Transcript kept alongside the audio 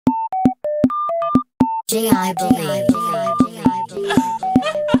I believe.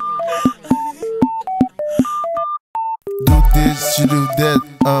 Do this, she do that,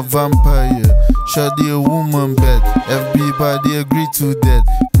 a vampire. Shawty a woman bad, everybody agree to that.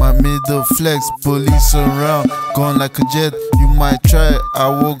 My middle flex, police around, gone like a jet. You might try, I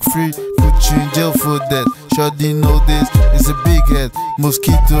walk free, put you in jail for that. Shawty know this, it's a big head.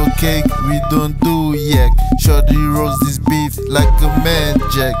 Mosquito cake, we don't do yak. Shawty rolls this beef like a man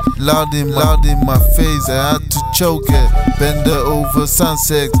jack. Loud in my face, I had to choke it. Bend her over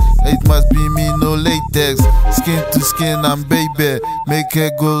sunset, it must be me, no latex. Skin to skin, I'm baby, make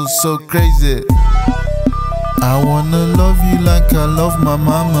her go so crazy. I wanna love you like I love my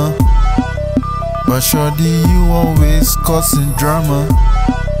mama, but shawty you always causing drama.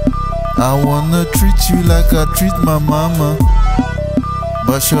 I wanna treat you like I treat my mama,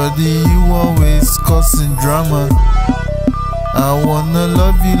 but shawty you always causing drama. I wanna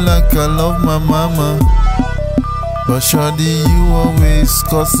love you like I love my mama, but shawty you always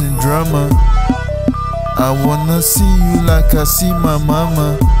causing drama. I wanna see you like I see my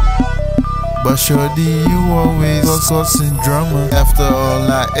mama, but shawty you always causing drama. After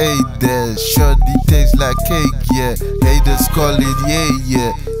all I ate that, shawty tastes like cake, yeah. Haters call it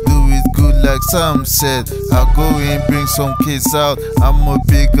yeah. Do it good like some said. I'll go and bring some kids out. I'm a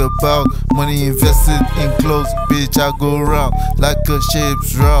big about money invested in clothes, bitch. I go round like a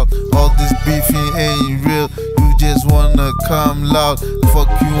ship's route. All this beefing ain't real. You just wanna come loud. Fuck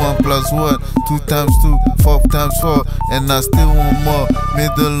you 1 + 1, 2 × 2, 4 × 4, and I still want more.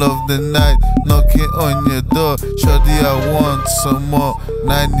 Middle of the night, knocking on your door. Shawty, I want some more,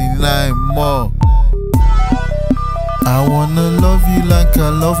 99 more. I wanna love you like I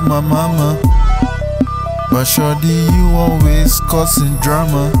love my mama, but shawty you always causing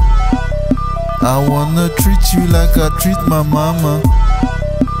drama. I wanna treat you like I treat my mama,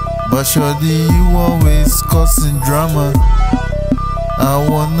 but shawty you always causing drama. I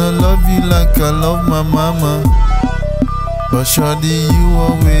wanna love you like I love my mama, but shawty you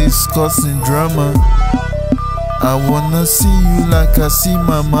always causing drama. I wanna see you like I see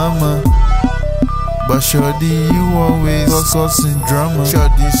my mama, but shawty you always causing drama.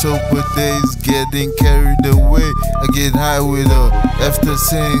 Shawty sober days getting carried away. I get high with her after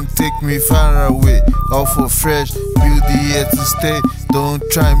saying take me far away. All for fresh beauty here to stay. Don't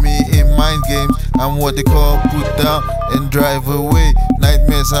try me in mind games. I'm what they call put down and drive away.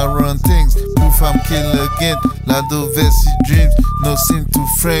 Nightmares I run things. Proof I'm kill again. Lando Vessi dreams, no seem to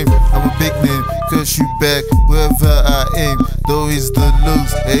frame. I'm a big name, curse you back wherever I aim. Though it's the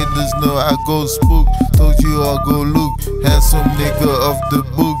looks, haters know I go spook. Told you I'll go look, handsome nigga of the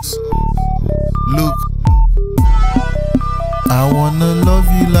books. Look, I wanna love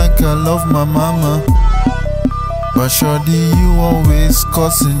you like I love my mama, but shawty you always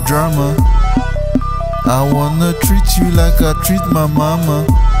causing drama. I wanna treat you like I treat my mama,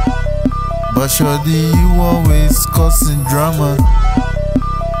 but shawty you always causing drama.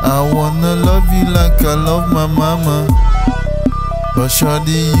 I wanna love you like I love my mama, but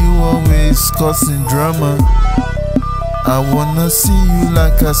shawty you always causing drama. I wanna see you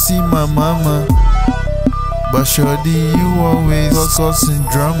like I see my mama, but shawty you always causing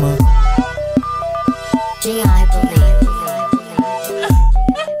drama. I believe.